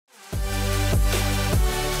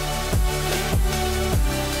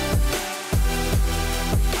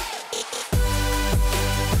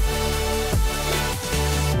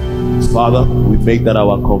Father, we make that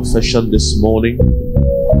our confession this morning,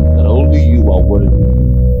 that only you are worthy,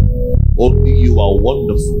 only you are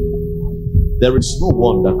wonderful. There is no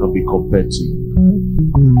one that can be compared to you.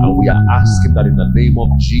 And we are asking that in the name of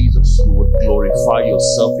Jesus, you would glorify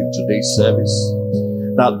yourself in today's service.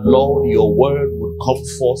 That, Lord, your word would come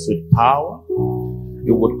forth with power,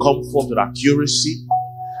 it would come forth with accuracy,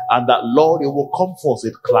 and that, Lord, it will come forth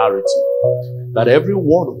with clarity. That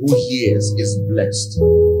everyone who hears is blessed,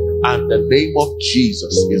 and the name of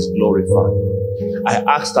Jesus is glorified. I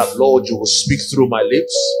ask that, Lord, you will speak through my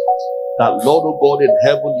lips, that, Lord, oh God, in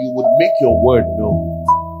heaven, you would make your word known.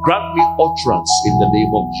 Grant me utterance in the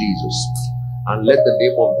name of Jesus, and let the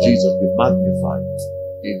name of Jesus be magnified.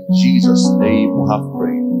 In Jesus' name we have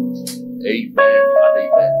prayed. Amen and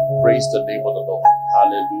amen. Praise the name of the Lord.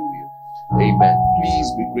 Hallelujah. Amen. Please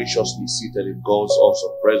be graciously seated in God's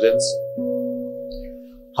awesome presence.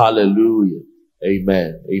 Hallelujah.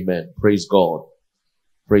 Amen. Amen. Praise God.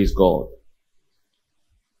 Praise God.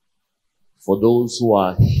 For those who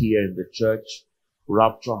are here in the church,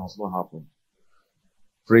 rapture has not happened.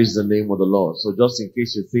 Praise the name of the Lord. So just in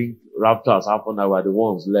case you think rapture has happened and we're the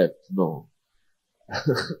ones left, no.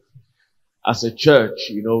 As a church,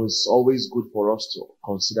 it's always good for us to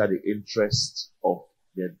consider the interest of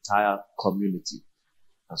the entire community.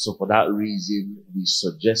 And so for that reason, we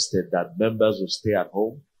suggested that members will stay at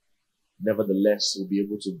home. Nevertheless, we'll be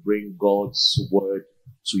able to bring God's word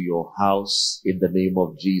to your house in the name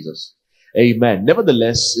of Jesus. Amen.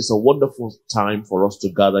 Nevertheless, it's a wonderful time for us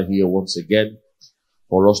to gather here once again,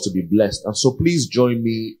 for us to be blessed. And so please join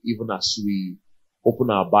me even as we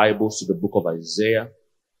open our Bibles to the book of Isaiah.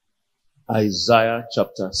 Isaiah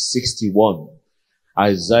chapter 61.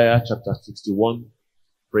 Isaiah chapter 61.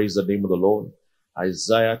 Praise the name of the Lord.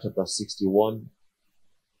 Isaiah chapter 61.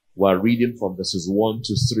 We're reading from verses 1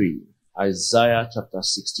 to 3. Isaiah chapter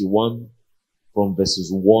 61 from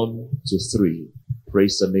verses 1 to 3.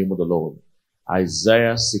 Praise the name of the Lord.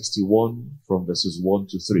 Isaiah 61 from verses 1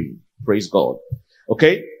 to 3. Praise God.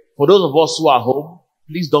 Okay, for those of us who are home,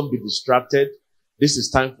 please don't be distracted. This is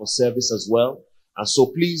time for service as well. And so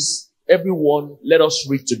please, everyone, let us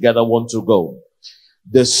read together one to go.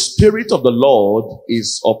 The Spirit of the Lord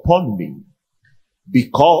is upon me,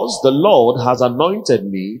 because the Lord has anointed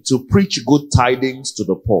me to preach good tidings to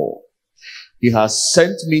the poor. He has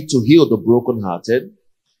sent me to heal the brokenhearted,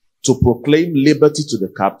 to proclaim liberty to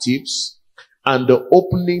the captives, and the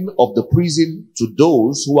opening of the prison to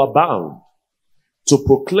those who are bound, to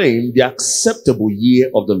proclaim the acceptable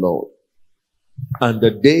year of the Lord, and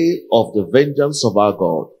the day of the vengeance of our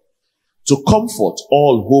God, to comfort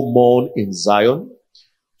all who mourn in Zion,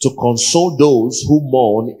 to console those who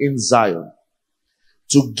mourn in Zion,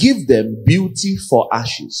 to give them beauty for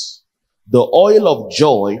ashes, the oil of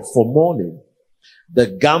joy for mourning, the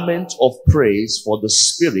garment of praise for the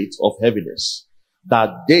spirit of heaviness, that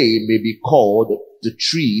they may be called the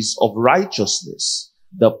trees of righteousness,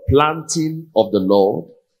 the planting of the Lord,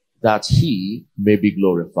 that he may be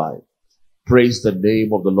glorified. Praise the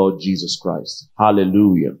name of the Lord Jesus Christ.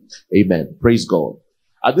 Hallelujah. Amen. Praise God.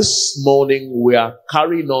 This morning we are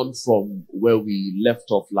carrying on from where we left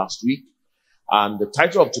off last week. And the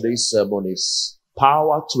title of today's sermon is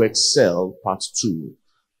Power to Excel Part 2.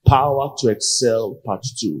 Power to Excel Part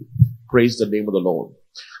 2. Praise the name of the Lord.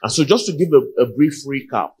 And so just to give a brief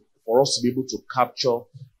recap for us to be able to capture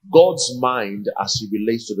God's mind as it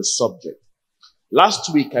relates to the subject.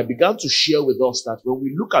 Last week, I began to share with us that when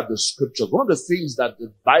we look at the scriptures, one of the things that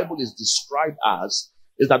the Bible is described as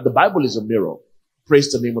is that the Bible is a mirror.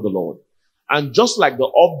 Praise the name of the Lord. And just like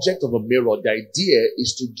the object of a mirror, the idea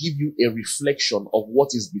is to give you a reflection of what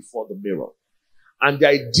is before the mirror. And the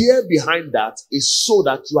idea behind that is so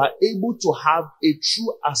that you are able to have a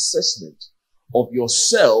true assessment of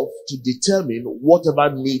yourself to determine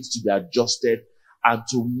whatever needs to be adjusted and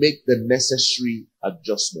to make the necessary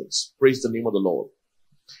adjustments. Praise the name of the Lord.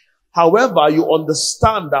 However, you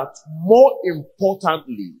understand that more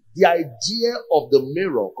importantly, the idea of the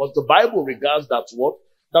mirror, because the Bible regards that what?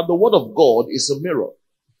 That the word of God is a mirror.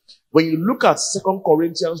 When you look at 2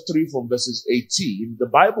 Corinthians 3 from verses 18, the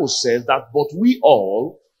Bible says that, but we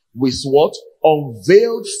all, with what?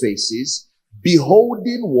 Unveiled faces,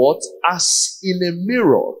 beholding what? As in a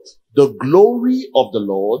mirror, the glory of the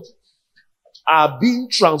Lord, are being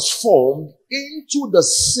transformed into the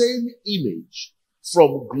same image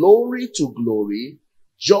from glory to glory,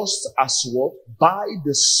 just as what? By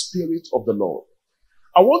the Spirit of the Lord.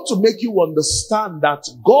 I want to make you understand that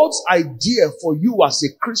God's idea for you as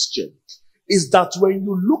a Christian is that when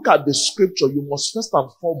you look at the scripture, you must first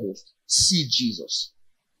and foremost see Jesus.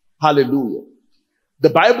 Hallelujah. The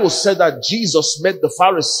Bible said that Jesus met the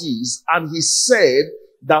Pharisees and he said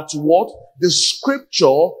that what? The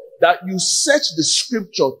scripture, that you search the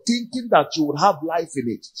scripture thinking that you will have life in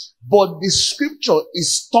it. But the scripture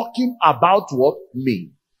is talking about what?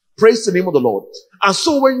 Me. Praise the name of the Lord. And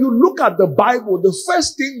so when you look at the Bible, the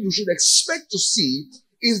first thing you should expect to see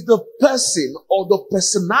is the person or the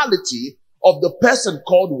personality of the person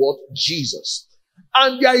called what? Jesus.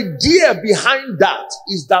 And the idea behind that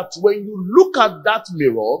is that when you look at that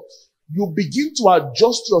mirror, you begin to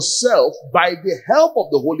adjust yourself by the help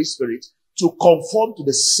of the Holy Spirit to conform to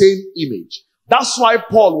the same image. That's why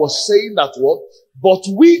Paul was saying that what? But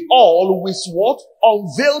we all with what?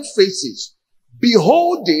 Unveiled faces,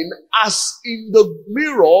 beholding as in the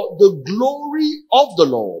mirror the glory of the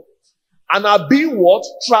Lord, and are being what?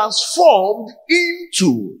 Transformed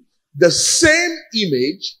into the same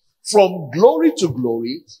image from glory to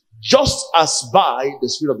glory, just as by the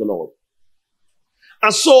Spirit of the Lord.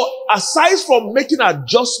 And so, aside from making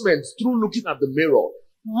adjustments through looking at the mirror,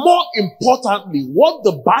 more importantly, what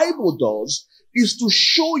the Bible does is to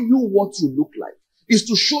show you what you look like, is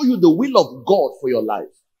to show you the will of God for your life.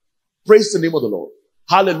 Praise the name of the Lord.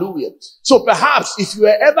 Hallelujah. So perhaps if you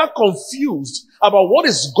are ever confused about what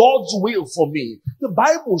is God's will for me, the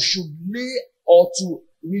Bible should lay or to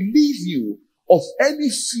relieve you of any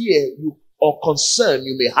fear or concern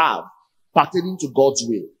you may have pertaining to God's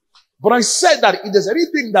will. But I said that if there's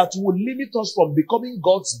anything that will limit us from becoming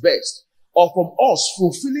God's best or from us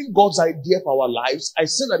fulfilling God's idea for our lives, I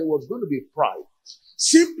said that it was going to be pride.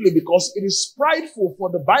 Simply because it is prideful for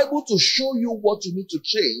the Bible to show you what you need to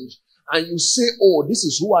change and you say, oh, this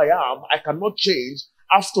is who I am. I cannot change.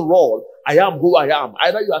 After all, I am who I am.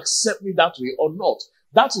 Either you accept me that way or not.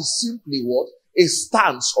 That is simply what? A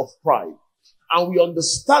stance of pride. And we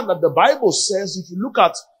understand that the Bible says, if you look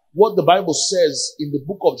at what the Bible says in the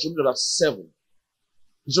book of Deuteronomy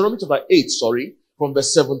chapter 8, from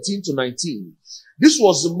verse 17 to 19. This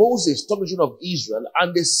was Moses talking to the children of Israel,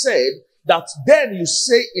 and they said that then you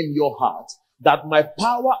say in your heart that my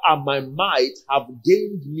power and my might have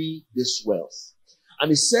gained me this wealth.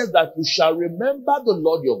 And he says that you shall remember the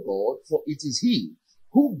Lord your God, for it is he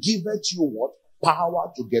who giveth you what?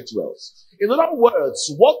 Power to get wealth. In other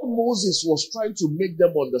words, what Moses was trying to make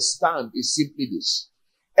them understand is simply this.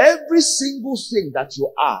 Every single thing that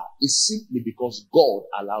you are is simply because God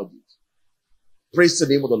allowed it. Praise the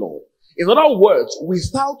name of the Lord. In other words,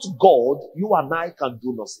 without God, you and I can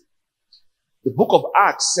do nothing. The book of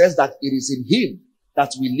Acts says that it is in him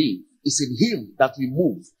that we live. It's in him that we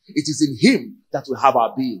move. It is in him that we have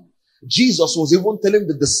our being. Jesus was even telling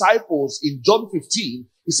the disciples in John 15,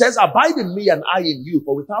 he says, abide in me and I in you,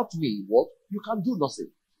 for without me, what? You can do nothing.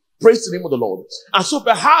 Praise the name of the Lord. And so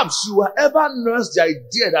perhaps you will ever nurse the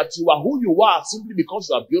idea that you are who you are simply because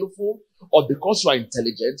you are beautiful or because you are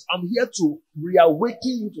intelligent. I'm here to reawaken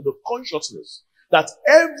you to the consciousness that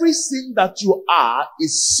everything that you are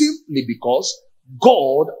is simply because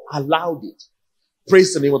God allowed it.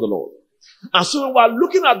 Praise the name of the Lord. And so when we're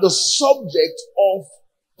looking at the subject of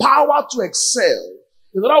power to excel,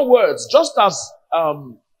 in other words, just as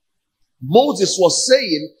Moses was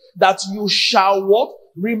saying that you shall what?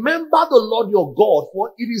 Remember the Lord your God,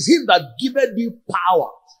 for it is him that giveth thee power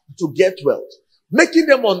to get wealth. Making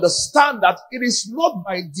them understand that it is not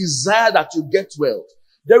by desire that you get wealth.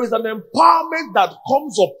 There is an empowerment that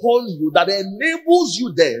comes upon you that enables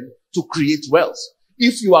you then to create wealth.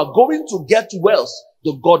 If you are going to get wealth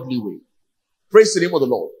the godly way. Praise the name of the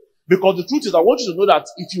Lord. Because the truth is, I want you to know that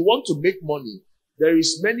if you want to make money, there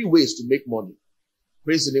is many ways to make money.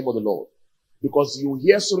 Praise the name of the Lord. Because you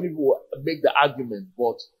hear so many people make the argument,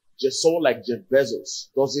 but just someone like Jeff Bezos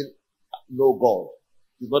doesn't know God.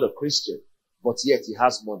 He's not a Christian, but yet he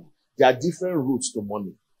has money. There are different routes to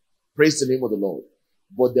money. Praise the name of the Lord.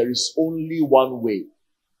 But there is only one way.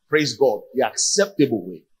 Praise God, the acceptable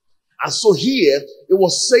way. And so here, it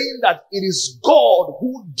was saying that it is God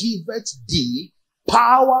who giveth thee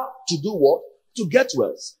power to do what? To get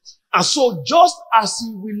wealth. And so just as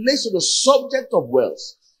it relates to the subject of wealth,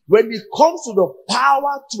 when it comes to the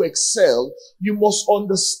power to excel, you must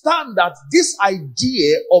understand that this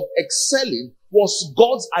idea of excelling was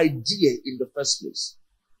God's idea in the first place.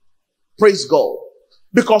 Praise God.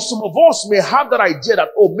 Because some of us may have that idea that,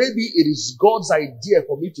 oh, maybe it is God's idea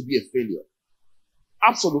for me to be a failure.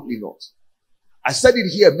 Absolutely not. I said it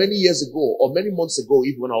here many years ago or many months ago,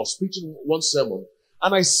 even when I was preaching one sermon,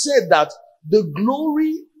 and I said that the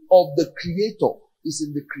glory of the Creator is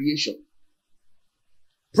in the creation.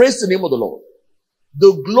 Praise the name of the Lord.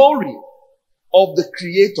 The glory of the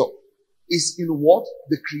Creator is in what?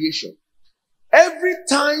 The creation. Every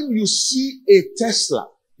time you see a Tesla,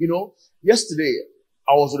 yesterday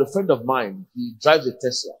I was with a friend of mine. He drives a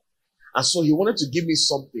Tesla. And so he wanted to give me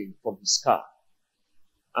something from his car.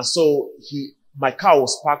 And so my car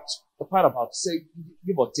was parked about, say,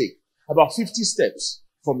 give or take, about 50 steps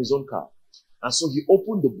from his own car. And so he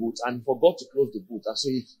opened the boot and he forgot to close the boot. And so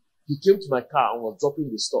he came to my car and was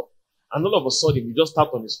dropping the stuff. And all of a sudden, he just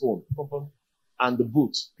tapped on his phone. And the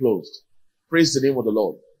boot closed. Praise the name of the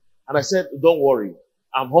Lord. And I said, don't worry.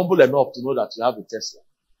 I'm humble enough to know that you have a Tesla.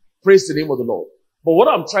 Praise the name of the Lord. But what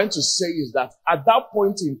I'm trying to say is that at that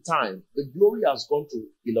point in time, the glory has gone to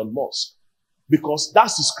Elon Musk because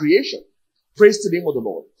that's his creation. Praise the name of the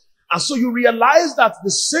Lord. And so you realize that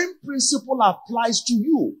the same principle applies to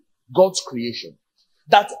you, God's creation.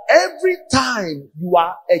 That every time you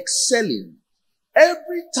are excelling,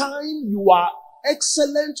 every time you are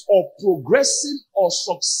excellent or progressing or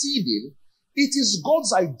succeeding, it is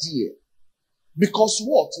God's idea. Because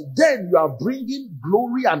what? Then you are bringing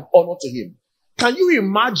glory and honor to him. Can you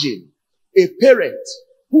imagine a parent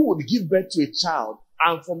who would give birth to a child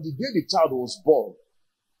and from the day the child was born,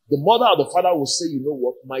 the mother or the father will say, you know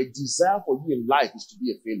what? My desire for you in life is to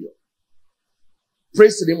be a failure.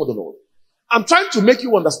 Praise the name of the Lord. I'm trying to make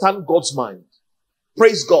you understand God's mind.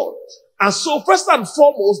 Praise God. And so first and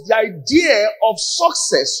foremost, the idea of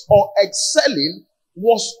success or excelling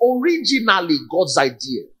was originally God's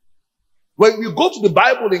idea. When we go to the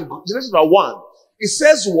Bible in Genesis 1, it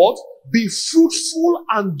says what? Be fruitful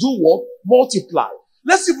and do what? Multiply.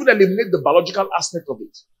 Let's even eliminate the biological aspect of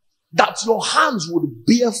it. That your hands would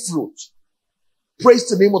bear fruit. Praise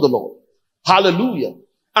the name of the Lord. Hallelujah.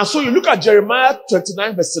 And so you look at Jeremiah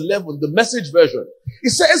 29 verse 11, the Message version.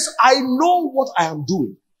 It says, I know what I am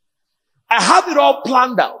doing. I have it all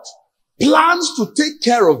planned out. Plans to take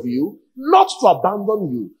care of you, not to abandon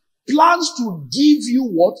you. Plans to give you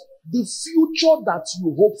what? The future that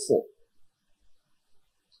you hope for.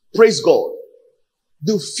 Praise God.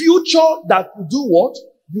 The future that you do what?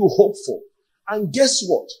 You hope for. And guess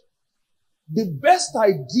what? The best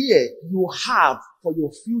idea you have for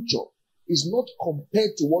your future is not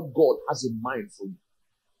compared to what God has in mind for you.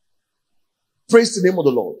 Praise the name of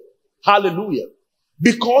the Lord. Hallelujah.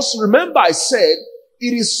 Because remember I said,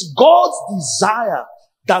 it is God's desire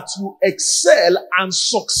that you excel and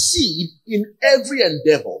succeed in every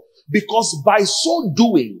endeavor. Because by so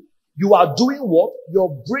doing, you are doing what?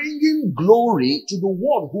 You're bringing glory to the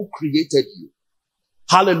one who created you.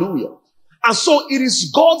 Hallelujah. And so it is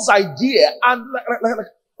God's idea. And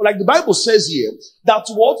like the Bible says here, that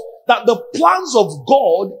what? That the plans of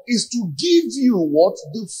God is to give you what?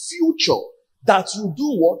 The future that you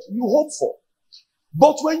do what? You hope for.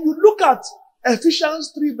 But when you look at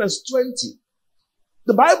Ephesians 3 verse 20,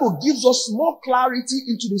 the Bible gives us more clarity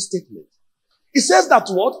into this statement. It says that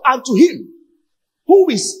what? And to him who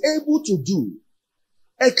is able to do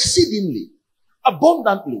exceedingly,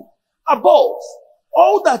 abundantly, above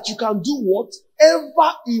all that you can do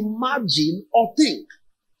whatever imagine or think.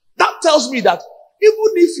 That tells me that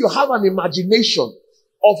even if you have an imagination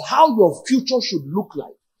of how your future should look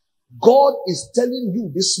like, God is telling you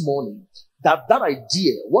this morning that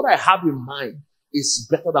idea, what I have in mind, is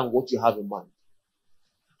better than what you have in mind.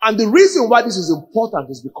 And the reason why this is important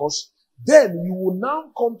is because then you will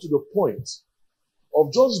now come to the point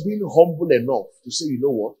of just being humble enough to say, you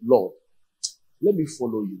know what, Lord, let me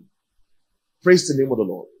follow you. Praise the name of the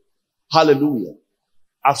Lord. Hallelujah.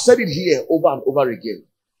 I've said it here over and over again.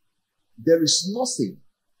 There is nothing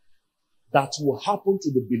that will happen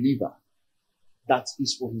to the believer that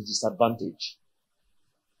is for his disadvantage.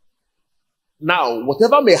 Now,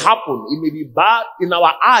 whatever may happen, it may be bad. In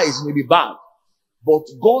our eyes, it may be bad. But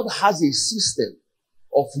God has a system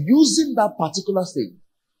of using that particular thing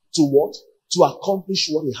to what? To accomplish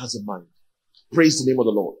what he has in mind. Praise the name of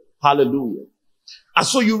the Lord. Hallelujah. And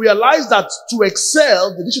so you realize that to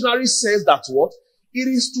excel, the dictionary says that what? It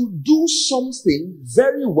is to do something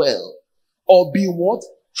very well or be what?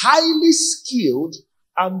 Highly skilled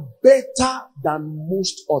and better than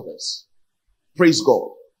most others. Praise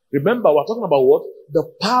God. Remember, we're talking about what?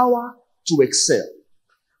 The power to excel.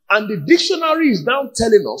 And the dictionary is now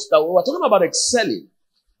telling us that when we're talking about excelling,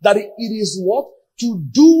 that it is what? To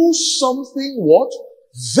do something what?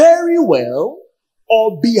 Very well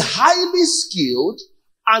or be highly skilled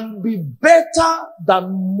and be better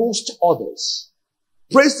than most others.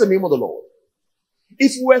 Praise the name of the Lord.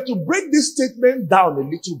 If we were to break this statement down a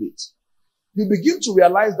little bit, you begin to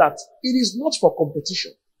realize that it is not for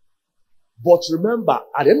competition. But remember,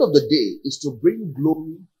 at the end of the day, is to bring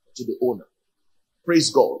glory to the owner. Praise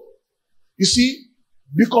God. You see,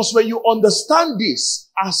 because when you understand this,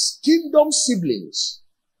 as kingdom siblings,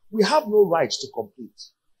 we have no right to compete.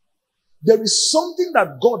 There is something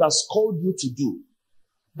that God has called you to do.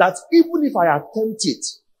 that even if I attempt it,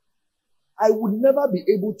 I would never be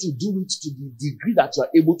able to do it to the degree that you are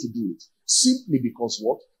able to do it. Simply because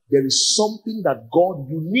what? There is something that God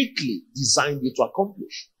uniquely designed you to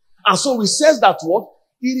accomplish. And so he says that what?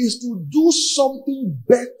 It is to do something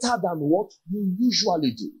better than what you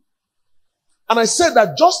usually do. And I said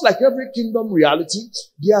that just like every kingdom reality,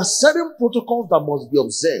 there are certain protocols that must be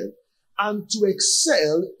observed, and to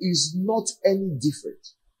excel is not any different.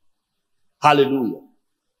 Hallelujah.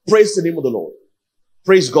 Praise the name of the Lord.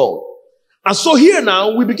 Praise God. And so here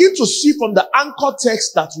now, we begin to see from the anchor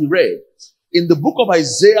text that we read in the book of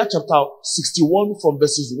Isaiah chapter 61 from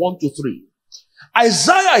verses 1 to 3.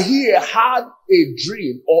 Isaiah here had a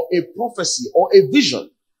dream or a prophecy or a vision.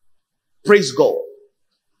 Praise God.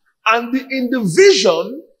 And in the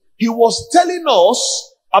vision, he was telling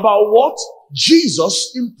us about what?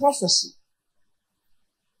 Jesus in prophecy.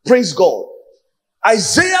 Praise God.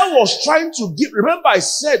 Isaiah was trying to give, remember I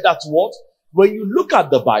said that what? When you look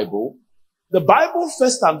at the Bible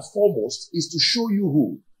first and foremost is to show you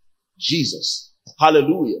who? Jesus.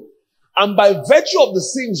 Hallelujah. And by virtue of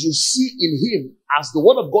the things you see in him, as the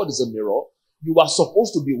word of God is a mirror, you are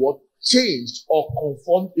supposed to be what? Changed or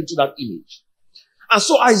conformed into that image. And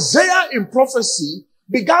so Isaiah in prophecy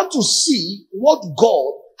began to see what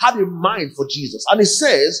God had in mind for Jesus. And it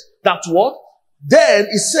says that what? Then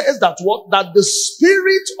it says that what? That the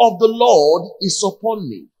Spirit of the Lord is upon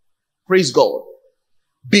me. Praise God.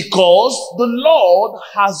 Because the Lord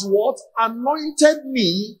has what? Anointed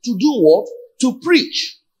me to do what? To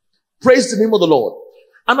preach. Praise the name of the Lord.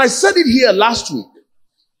 And I said it here last week,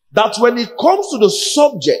 that when it comes to the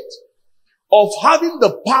subject of having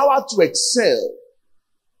the power to excel,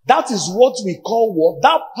 that is what we call what?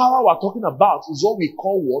 That power we're talking about is what we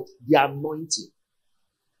call what? The anointing.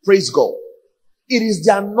 Praise God. It is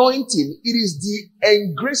the anointing. It is the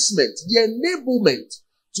engracement, the enablement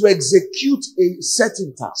to execute a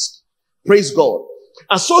certain task. Praise God.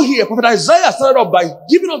 And so here, Prophet Isaiah started off by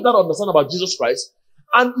giving us that understanding about Jesus Christ,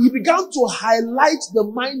 and he began to highlight the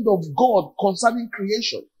mind of God concerning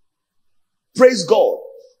creation. Praise God.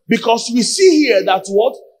 Because we see here that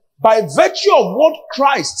what? By virtue of what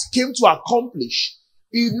Christ came to accomplish,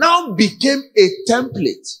 he now became a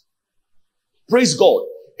template. Praise God.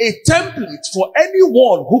 A template for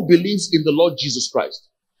anyone who believes in the Lord Jesus Christ.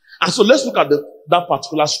 And so let's look at that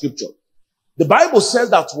particular scripture. The Bible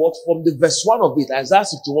says that what? From the verse 1 of it, Isaiah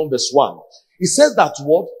 61 verse 1, it says that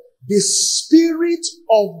what? The Spirit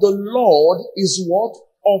of the Lord is what?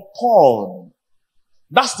 Upon.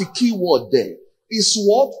 That's the key word there. Is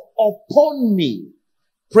what? Upon me.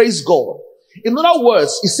 Praise God. In other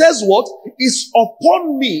words, it says what? Is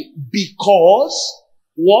upon me because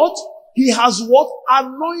what? He has what?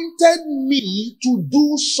 Anointed me to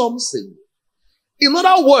do something. In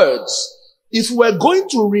other words, if we're going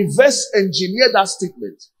to reverse engineer that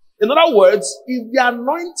statement, in other words, if the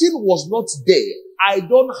anointing was not there, I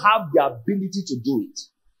don't have the ability to do it.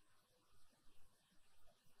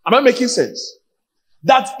 Am I making sense?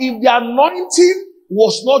 That if the anointing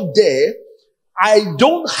was not there, I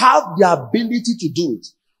don't have the ability to do it.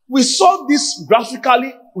 We saw this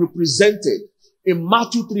graphically represented in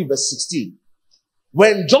Matthew 3 verse 16.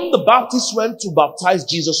 When John the Baptist went to baptize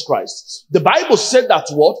Jesus Christ, the Bible said that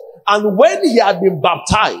what? And when he had been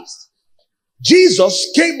baptized, Jesus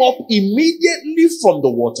came up immediately from the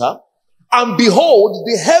water, and behold,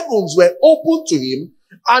 the heavens were opened to him,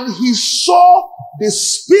 and he saw the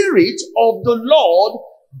Spirit of the Lord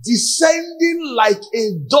descending like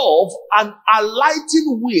a dove and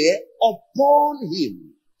alighting where? Upon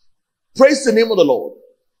him. Praise the name of the Lord.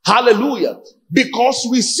 Hallelujah. Because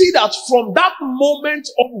we see that from that moment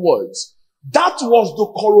onwards, that was the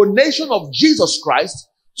coronation of Jesus Christ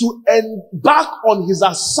to embark on his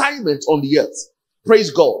assignment on the earth.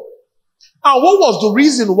 Praise God. And what was the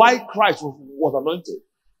reason why Christ was anointed?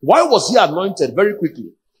 Why was he anointed? Very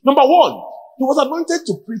quickly. Number one, he was anointed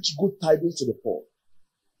to preach good tidings to the poor.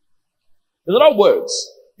 In other words,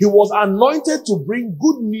 he was anointed to bring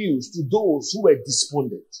good news to those who were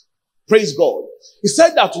despondent. Praise God. He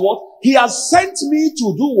said that what? He has sent me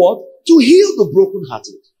to do what? To heal the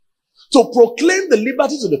brokenhearted. To proclaim the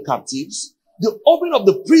liberty to the captives, the opening of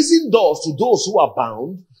the prison doors to those who are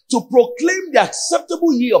bound, to proclaim the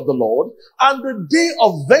acceptable year of the Lord and the day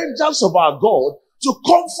of vengeance of our God, to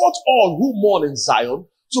comfort all who mourn in Zion,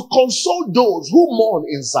 to console those who mourn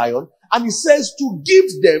in Zion. And he says to give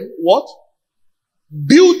them what?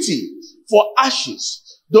 Beauty for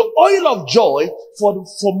ashes, the oil of joy for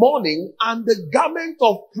mourning, and the garment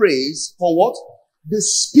of praise for what? The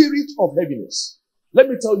spirit of heaviness. Let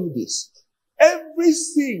me tell you this.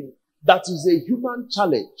 Everything that is a human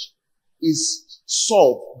challenge is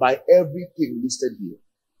solved by everything listed here.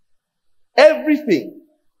 Everything.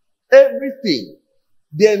 Everything.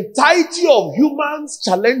 The entirety of humans'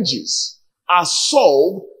 challenges are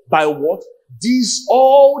solved by what?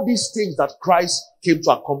 All these things that Christ came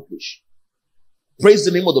to accomplish. Praise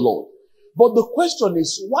the name of the Lord. But the question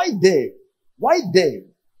is, why then? Why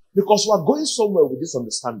then? Because we are going somewhere with this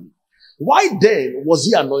understanding. Why then was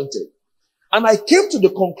he anointed? And I came to the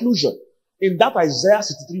conclusion in that Isaiah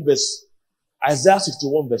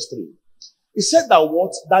 61 verse 3. He said that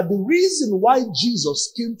what? That the reason why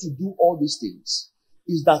Jesus came to do all these things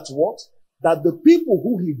is that what? That the people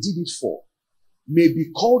who he did it for may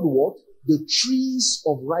be called what? The trees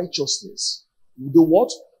of righteousness. The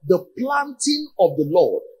what? The planting of the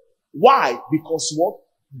Lord. Why? Because what?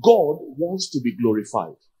 God wants to be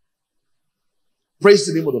glorified. Praise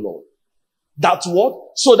the name of the Lord. That's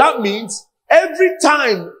what? So that means every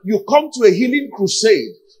time you come to a healing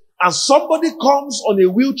crusade and somebody comes on a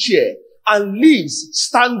wheelchair and leaves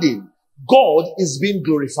standing, God is being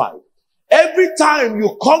glorified. Every time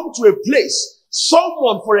you come to a place,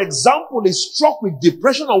 someone, for example, is struck with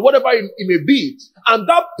depression or whatever it may be, and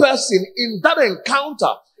that person in that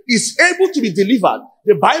encounter is able to be delivered.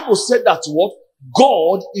 The Bible said that what?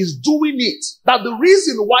 God is doing it. That the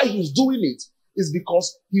reason why he's doing it is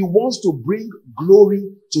because he wants to bring glory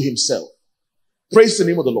to himself. Praise the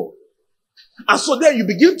name of the Lord. And so then you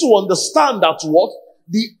begin to understand that what?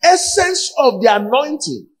 The essence of the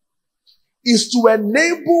anointing is to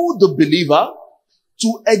enable the believer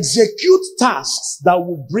to execute tasks that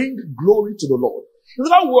will bring glory to the Lord.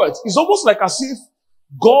 In other words, it's almost like as if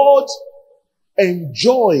God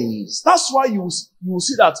enjoys. That's why you will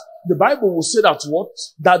see that the Bible will say that what?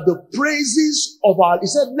 That the praises of it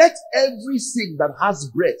said, let everything that has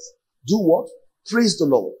breath do what? Praise the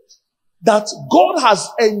Lord. That God has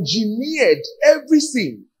engineered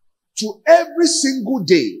everything to every single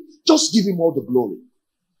day. Just give him all the glory.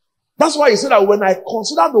 That's why he said that when I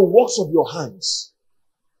consider the works of your hands,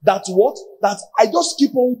 that what? That I just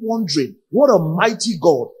keep on wondering, what a mighty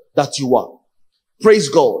God that you are. Praise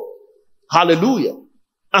God. Hallelujah.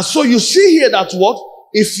 And so you see here that what?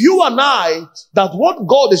 If you and I, that what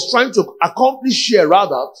God is trying to accomplish here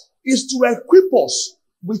rather, is to equip us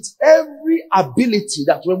with every ability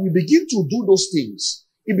that when we begin to do those things,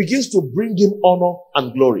 it begins to bring him honor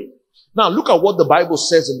and glory. Now look at what the Bible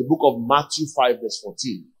says in the book of Matthew 5 verse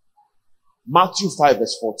 14. Matthew 5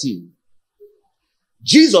 verse 14.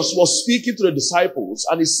 Jesus was speaking to the disciples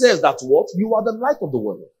and he says that what? You are the light of the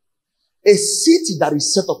world. A city that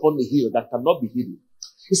is set upon the hill that cannot be hidden.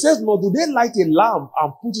 He says, nor do they light a lamp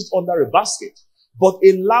and put it under a basket, but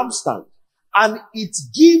a lampstand. And it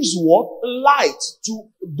gives what? Light to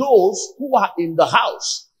those who are in the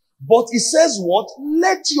house. But it says what?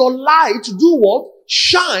 Let your light do what?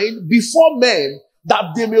 Shine before men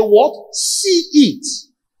that they may what? See it.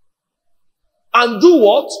 And do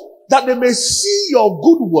what? That they may see your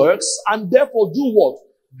good works and therefore do what?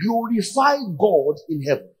 Glorify God in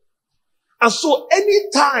heaven. And so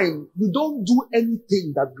anytime you don't do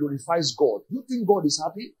anything that glorifies God, you think God is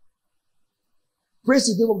happy? Praise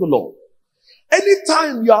the name of the Lord.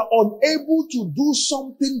 Anytime you are unable to do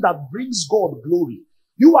something that brings God glory,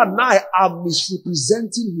 you and I are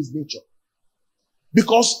misrepresenting his nature.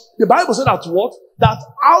 Because the Bible said that what? That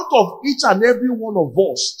out of each and every one of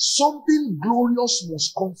us, something glorious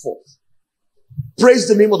must come forth. Praise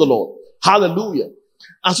the name of the Lord. Hallelujah.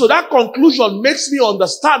 And so that conclusion makes me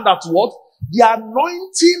understand that what? The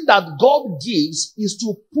anointing that God gives is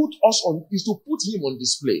to put him on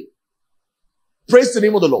display. Praise the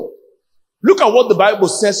name of the Lord. Look at what the Bible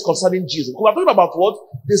says concerning Jesus. We are talking about what?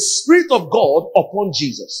 The Spirit of God upon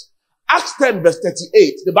Jesus. Acts 10 verse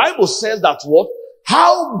 38. The Bible says that what?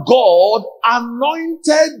 How God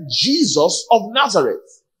anointed Jesus of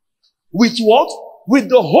Nazareth. With what? With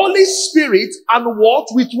the Holy Spirit and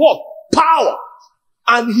what? With what? Power.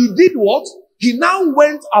 And he did what? He now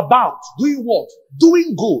went about doing what?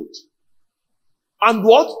 Doing good. And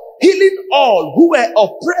what? Healing all who were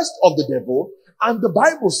oppressed of the devil. And the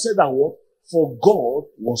Bible said that what? For God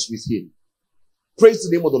was with him. Praise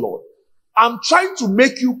the name of the Lord. I'm trying to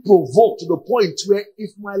make you provoke to the point where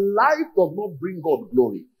if my life does not bring God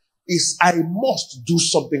glory, I must do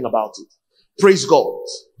something about it. Praise God.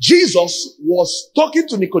 Jesus was talking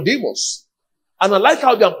to Nicodemus. And I like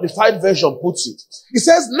how the Amplified Version puts it. He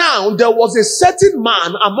says, now there was a certain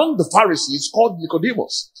man among the Pharisees called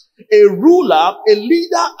Nicodemus, a ruler, a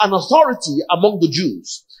leader, an authority among the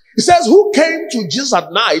Jews. He says, who came to Jesus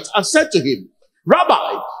at night and said to him,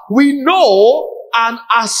 Rabbi, we know and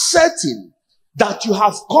are certain that you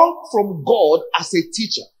have come from God as a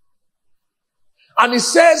teacher. And it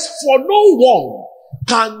says, for no one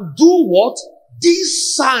can do what?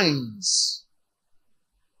 These signs,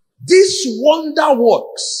 these wonder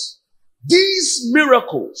works, these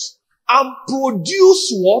miracles, and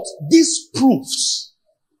produce what? These proofs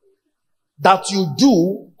that you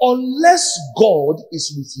do unless God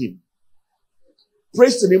is with him.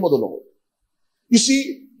 Praise the name of the Lord. You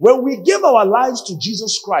see, when we give our lives to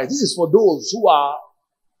Jesus Christ, this is for those who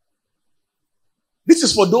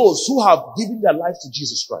have given their life to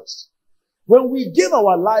Jesus Christ. When we give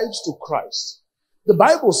our lives to Christ, the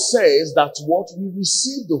Bible says that what? We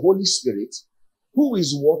receive the Holy Spirit, who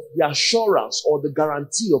is what? The assurance or the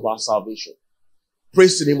guarantee of our salvation.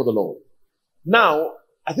 Praise the name of the Lord. Now,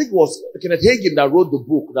 I think it was Kenneth Hagin that wrote the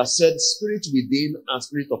book that said Spirit within and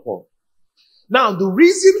Spirit upon. Now, the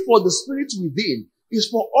reason for the Spirit within is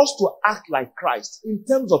for us to act like Christ in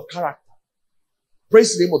terms of character.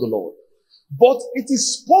 Praise the name of the Lord. But it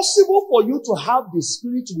is possible for you to have the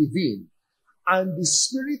Spirit within and the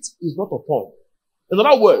Spirit is not upon. In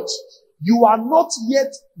other words, you are not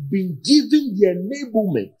yet been given the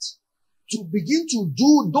enablement to begin to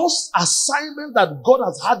do those assignments that God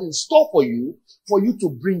has had in store for you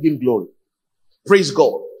to bring him glory. Praise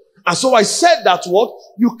God. And so I said that what?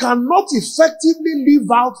 You cannot effectively live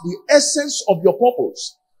out the essence of your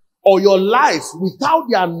purpose or your life without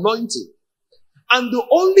the anointing. And the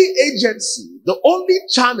only agency, the only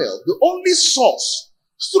channel, the only source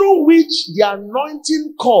through which the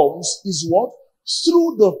anointing comes is what?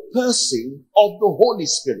 Through the person of the Holy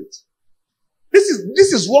Spirit.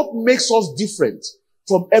 This is what makes us different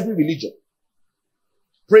from every religion.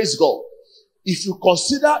 Praise God. If you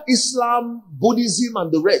consider Islam, Buddhism,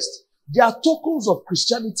 and the rest, they are tokens of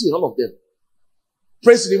Christianity in all of them.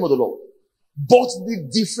 Praise the name of the Lord. But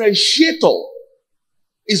the differentiator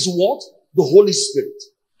is what? The Holy Spirit.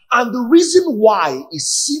 And the reason why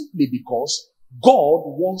is simply because God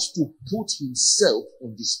wants to put himself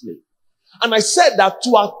on display. And I said that to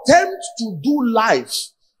attempt to do life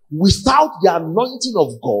without the anointing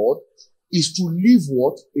of God is to live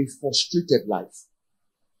what? A frustrated life.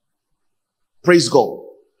 Praise God.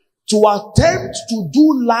 To attempt to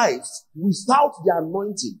do life without the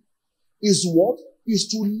anointing is what? Is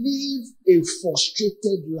to live a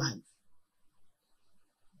frustrated life.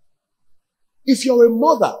 If you're a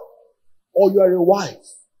mother or you're a wife,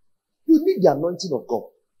 you need the anointing of God.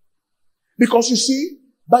 Because you see,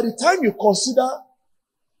 by the time you consider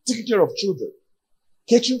taking care of children,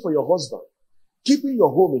 catering for your husband, keeping your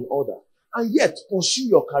home in order, and yet pursue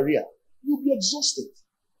your career, you'll be exhausted.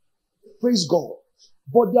 Praise God.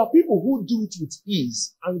 But there are people who do it with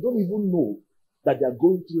ease and don't even know that they are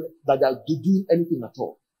going through it, that they are doing anything at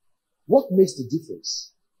all. What makes the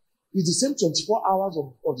difference? It's the same 24 hours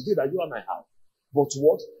of the day that you and I have. But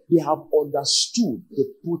what? They have understood the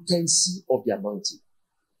potency of the anointing.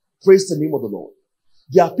 Praise the name of the Lord.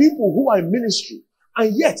 There are people who are in ministry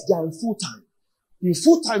and yet they are in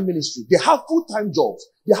full-time ministry. They have full-time jobs.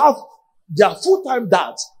 They are full-time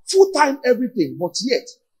dads, full-time everything. But yet,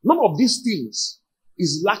 none of these things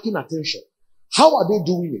is lacking attention. How are they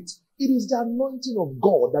doing it? It is the anointing of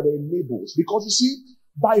God that enables. Because you see,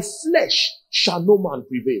 by flesh shall no man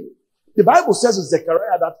prevail. The Bible says in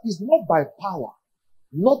Zechariah that it's not by power,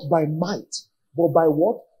 not by might, but by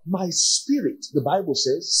what? My spirit, the Bible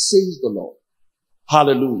says the Lord.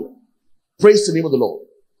 Hallelujah. Praise the name of the Lord.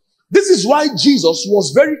 This is why Jesus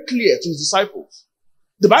was very clear to his disciples.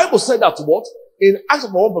 The Bible said that what? In Acts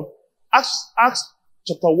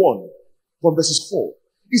chapter 1, from verses 4.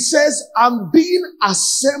 It says, and being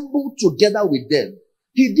assembled together with them,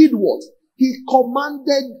 he did what? He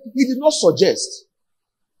commanded, he did not suggest.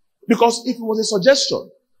 Because if it was a suggestion,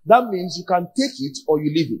 that means you can take it or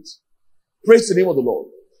you leave it. Praise the name of the Lord.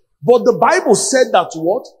 But the Bible said that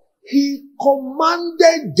what? He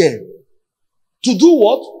commanded them to do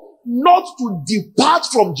what? Not to depart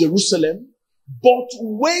from Jerusalem, but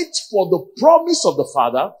wait for the promise of the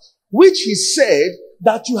Father, which he said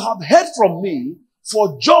that you have heard from me,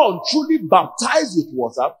 for John truly baptized with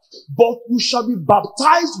water, but you shall be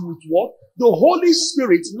baptized with what? The Holy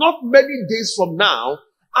Spirit, not many days from now,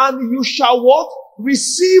 and you shall what?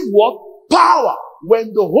 Receive what? Power.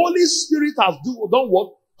 When the Holy Spirit has done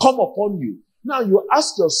what? Come upon you. Now you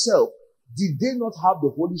ask yourself, did they not have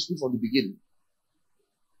the Holy Spirit from the beginning?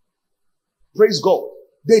 Praise God.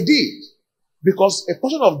 They did. Because a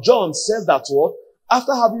portion of John says that what?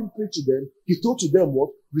 After having preached to them, he told to them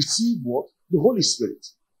what? Receive what? The Holy Spirit.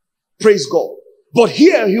 Praise God. But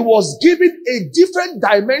here he was given a different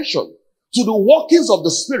dimension to the workings of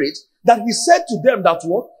the Spirit, that he said to them that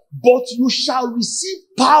what? But you shall receive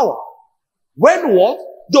power. When what?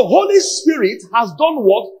 The Holy Spirit has done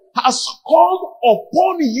what? has come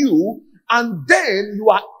upon you, and then you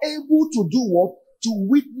are able to do what? To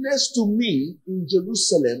witness to me in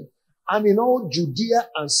Jerusalem and in all Judea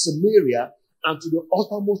and Samaria and to the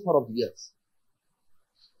uttermost part of the earth.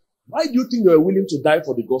 Why do you think you are willing to die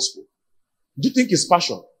for the gospel? Do you think it's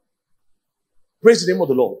passion? Praise the name of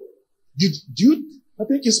the Lord. I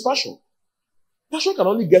think it's passion. Passion can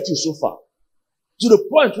only get you so far. To the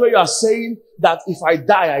point where you are saying that if I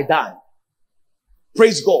die, I die.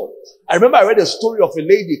 Praise God. I remember I read a story of a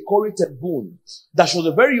lady, Corrie ten Boom, that she was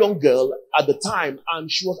a very young girl at the time, and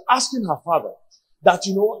she was asking her father that,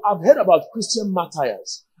 I've heard about Christian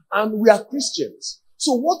martyrs, and we are Christians.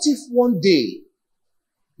 So what if one day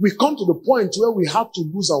we come to the point where we have to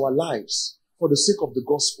lose our lives for the sake of the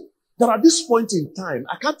gospel? That at this point in time,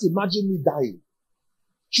 I can't imagine me dying.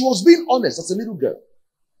 She was being honest as a little girl.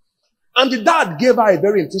 And the dad gave her a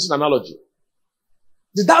very interesting analogy.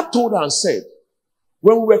 The dad told her and said,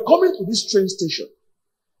 when we were coming to this train station,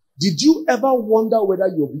 did you ever wonder whether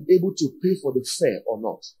you'll be able to pay for the fare or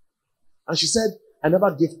not? And she said, I never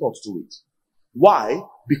gave thought to it. Why?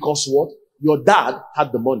 Because what? Your dad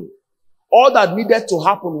had the money. All that needed to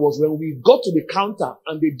happen was when we got to the counter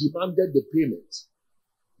and they demanded the payment.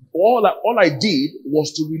 All I did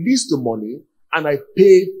was to release the money and I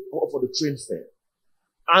paid for the train fare.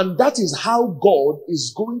 And that is how God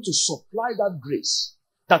is going to supply that grace.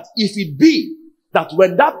 That if it be that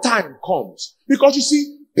when that time comes, because you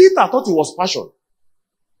see, Peter thought it was passion.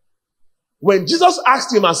 When Jesus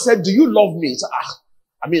asked him and said, do you love me? He said,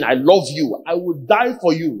 I love you. I will die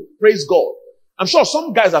for you. Praise God. I'm sure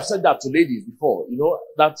some guys have said that to ladies before,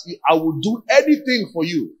 that I will do anything for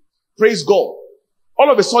you. Praise God. All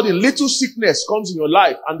of a sudden, little sickness comes in your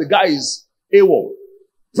life and the guy is AWOL.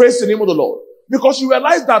 Praise the name of the Lord. Because you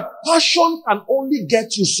realize that passion can only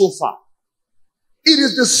get you so far. It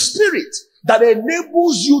is the spirit that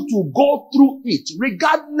enables you to go through it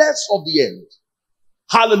regardless of the end.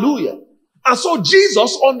 Hallelujah. And so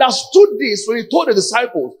Jesus understood this when he told the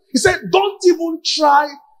disciples. He said, don't even try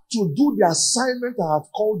to do the assignment I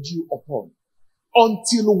have called you upon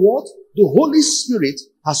until what? The Holy Spirit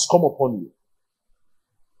has come upon you.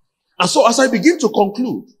 And so as I begin to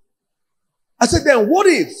conclude, I said, then what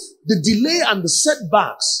if the delay and the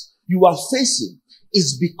setbacks you are facing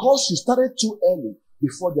is because you started too early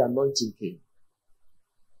before the anointing came?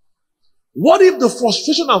 What if the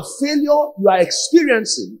frustration and failure you are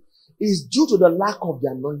experiencing is due to the lack of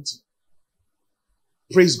the anointing?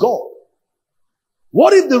 Praise God.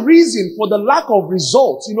 What if the reason for the lack of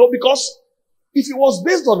results, because if it was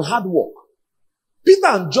based on hard work, Peter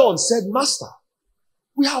and John said, Master,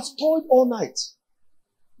 we have toiled all night.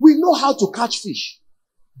 We know how to catch fish.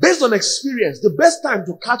 Based on experience, the best time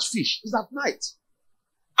to catch fish is at night.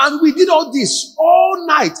 And we did all this all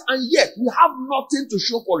night, and yet we have nothing to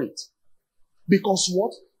show for it. Because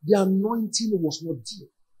what? The anointing was not there.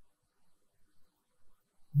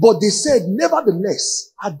 But they said,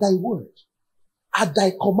 nevertheless, at thy word, at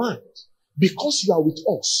thy command, because you are with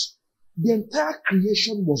us, the entire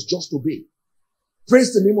creation must just obey.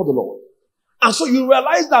 Praise the name of the Lord. And so you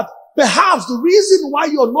realize that perhaps the reason why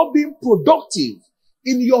you're not being productive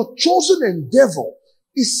in your chosen endeavor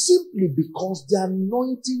is simply because the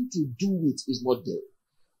anointing to do it is not there.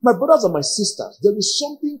 My brothers and my sisters, there is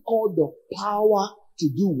something called the power to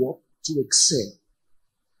do what? To excel.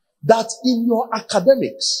 That in your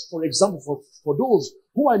academics, for example, for those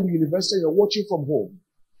who are in the university and you're watching from home,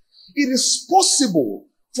 it is possible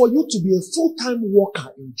for you to be a full-time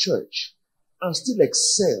worker in church and still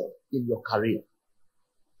excel in your career.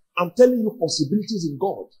 I'm telling you possibilities in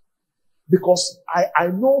God. Because I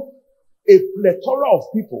know a plethora of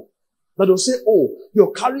people that will say, oh,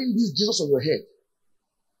 you're carrying this Jesus on your head.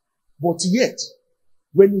 But yet,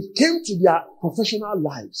 when it came to their professional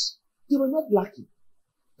lives, they were not lucky.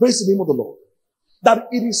 Praise the name of the Lord. That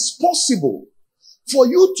it is possible for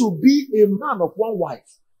you to be a man of one wife,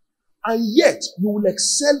 and yet you will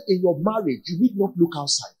excel in your marriage. You need not look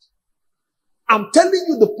outside. I'm telling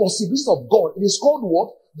you the possibilities of God. It is called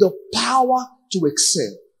what? The power to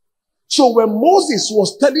excel. So when Moses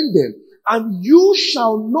was telling them, and you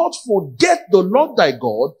shall not forget the Lord thy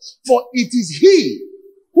God, for it is he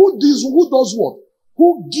who does what?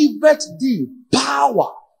 Who giveth thee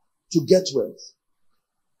power to get wealth.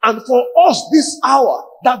 And for us this hour,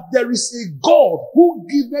 that there is a God who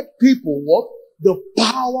giveth people what? The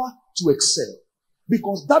power to excel.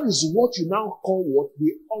 Because that is what you now call what?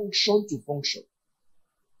 The unction to function.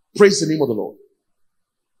 Praise the name of the Lord.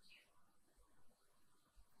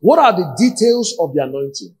 What are the details of the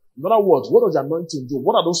anointing? In other words, what does the anointing do?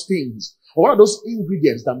 What are those things? Or what are those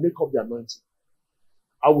ingredients that make up the anointing?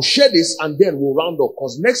 I will share this and then we'll round up,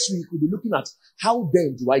 because next week we'll be looking at how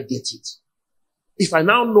then do I get it? If I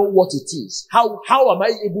now know what it is, how am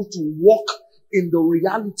I able to walk in the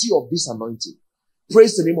reality of this anointing?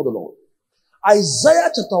 Praise the name of the Lord.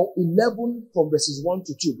 Isaiah chapter 11 from verses 1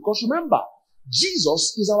 to 2. Because remember,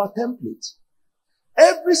 Jesus is our template.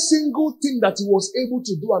 Every single thing that he was able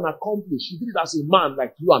to do and accomplish, he did it as a man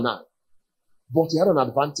like you and I. But he had an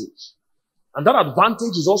advantage. And that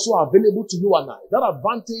advantage is also available to you and I. That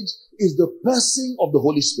advantage is the person of the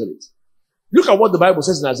Holy Spirit. Look at what the Bible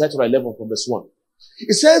says in Isaiah chapter 11 from verse 1.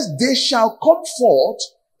 It says, "They shall come forth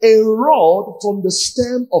a rod from the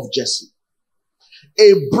stem of Jesse.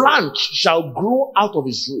 A branch shall grow out of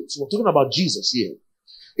his roots." We're talking about Jesus here.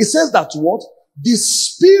 It says that what? The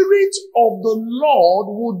Spirit of the Lord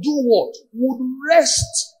would do what? Would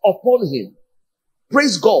rest upon him.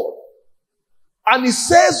 Praise God. And it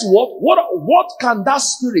says what can that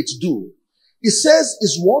Spirit do? It says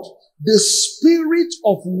is what? The Spirit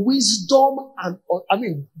of wisdom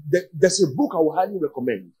and, there's a book I will highly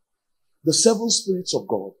recommend. The Seven Spirits of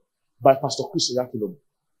God by Pastor Chris Oyakhilome.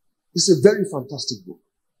 It's a very fantastic book.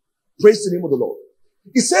 Praise the name of the Lord.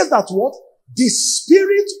 It says that what? The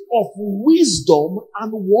Spirit of wisdom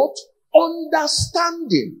and what?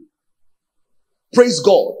 Understanding. Praise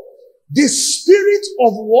God. The Spirit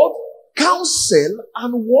of what? Counsel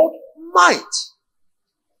and what? Might.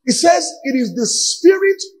 It says it is the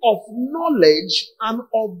Spirit of knowledge and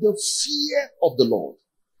of the fear of the Lord.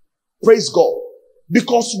 Praise God.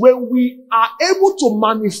 Because when we are able to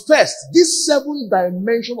manifest this 7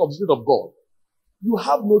 dimension of the Spirit of God, you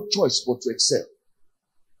have no choice but to excel.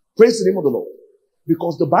 Praise the name of the Lord.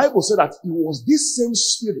 Because the Bible said that it was this same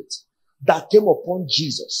Spirit that came upon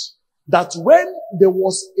Jesus. That when there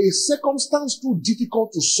was a circumstance too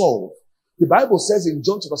difficult to solve, the Bible says in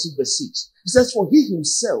John chapter 6 verse 6, it says, "For he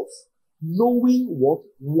himself, knowing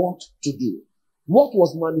what to do." What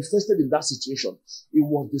was manifested in that situation? It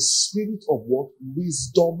was the Spirit of what?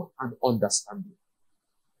 Wisdom and understanding.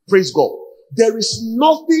 Praise God. There is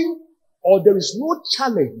nothing or there is no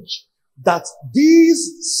challenge that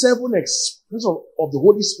these 7 expressions of the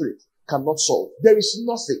Holy Spirit cannot solve. There is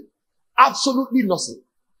nothing. Absolutely nothing.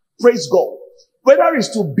 Praise God. Whether it's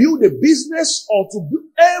to build a business or to build,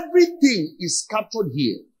 everything is captured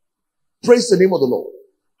here. Praise the name of the Lord.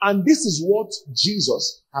 And this is what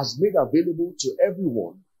Jesus has made available to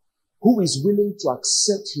everyone who is willing to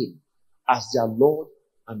accept him as their Lord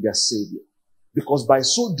and their Savior. Because by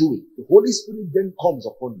so doing, the Holy Spirit then comes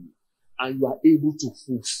upon you and you are able to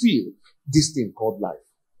fulfill this thing called life.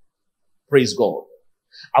 Praise God.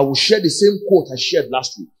 I will share the same quote I shared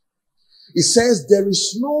last week. It says, "There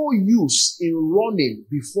is no use in running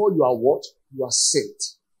before you are what? You are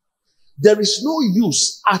sent." There is no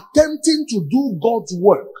use attempting to do God's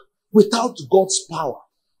work without God's power.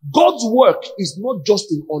 God's work is not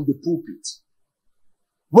just on the pulpit.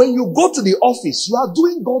 When you go to the office, you are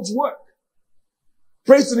doing God's work.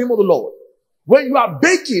 Praise the name of the Lord. When you are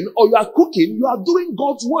baking or you are cooking, you are doing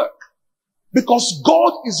God's work. Because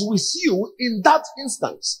God is with you in that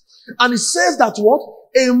instance. And it says that what?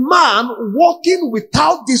 A man walking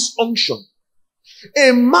without this unction,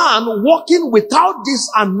 a man walking without this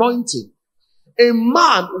anointing, a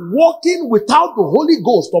man walking without the Holy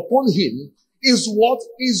Ghost upon him is what?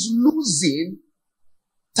 Is losing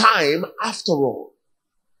time after all.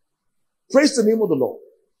 Praise the name of the Lord.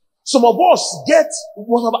 Some of us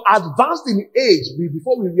have advanced in age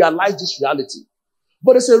before we realize this reality.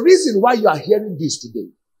 But there's a reason why you are hearing this today.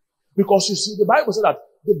 Because you see, the Bible said that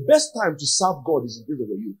the best time to serve God is in the days of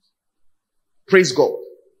your youth. Praise God.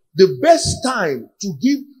 The best time to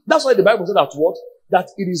give, that's why the Bible said that what? That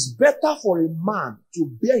it is better for a man to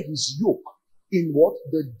bear his yoke in what?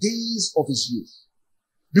 The days of his youth.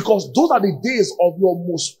 Because those are the days of your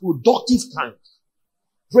most productive time.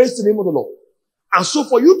 Praise the name of the Lord. And so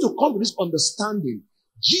for you to come to this understanding,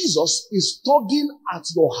 Jesus is tugging at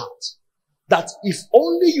your heart. That if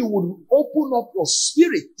only you would open up your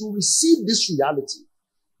spirit to receive this reality,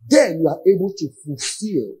 then you are able to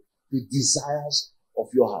fulfill the desires of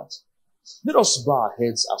your heart. Let us bow our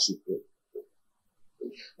heads as we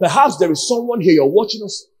pray. Perhaps there is someone here, you're watching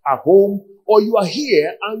us at home, or you are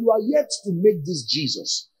here and you are yet to make this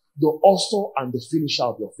Jesus the author and the finisher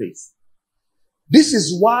of your faith. This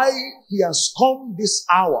is why he has come this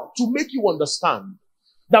hour, to make you understand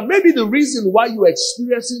that maybe the reason why you are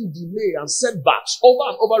experiencing delay and setbacks over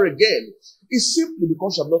and over again is simply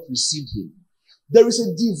because you have not received him. There is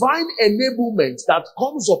a divine enablement that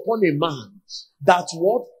comes upon a man that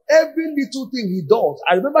what? Every little thing he does.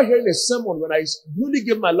 I remember hearing a sermon when I newly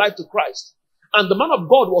gave my life to Christ. And the man of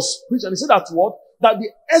God was preaching and he said that what? That the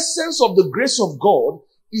essence of the grace of God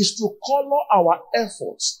is to color our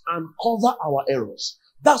efforts and cover our errors.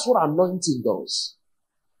 That's what anointing does.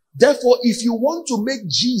 Therefore, if you want to make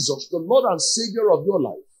Jesus the Lord and Savior of your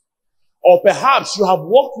life, or perhaps you have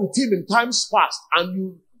walked with him in times past and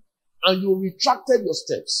you retracted your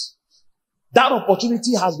steps, that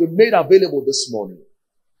opportunity has been made available this morning.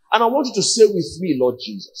 And I want you to say with me, Lord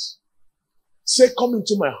Jesus, say, come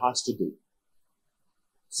into my heart today.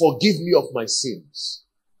 Forgive me of my sins.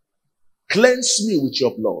 Cleanse me with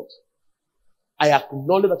your blood. I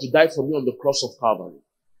acknowledge that you died for me on the cross of Calvary.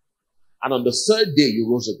 And on the third day, you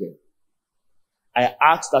rose again. I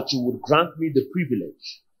ask that you would grant me the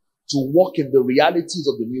privilege to walk in the realities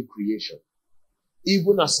of the new creation,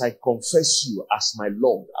 even as I confess you as my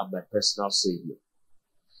Lord and my personal Savior.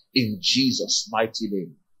 In Jesus' mighty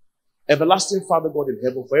name. Everlasting Father God in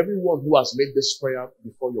heaven, for everyone who has made this prayer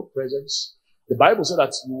before your presence, the Bible said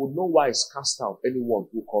that you will no wise cast out anyone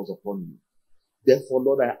who calls upon you. Therefore,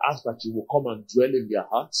 Lord, I ask that you will come and dwell in their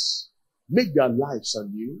hearts, make their lives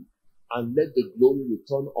anew, and let the glory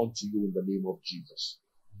return unto you in the name of Jesus.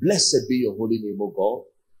 Blessed be your holy name, O God,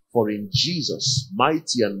 for in Jesus'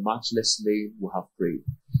 mighty and matchless name we have prayed.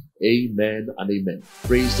 Amen and amen.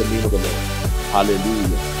 Praise the name of the Lord.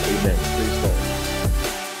 Hallelujah. Amen. Praise God.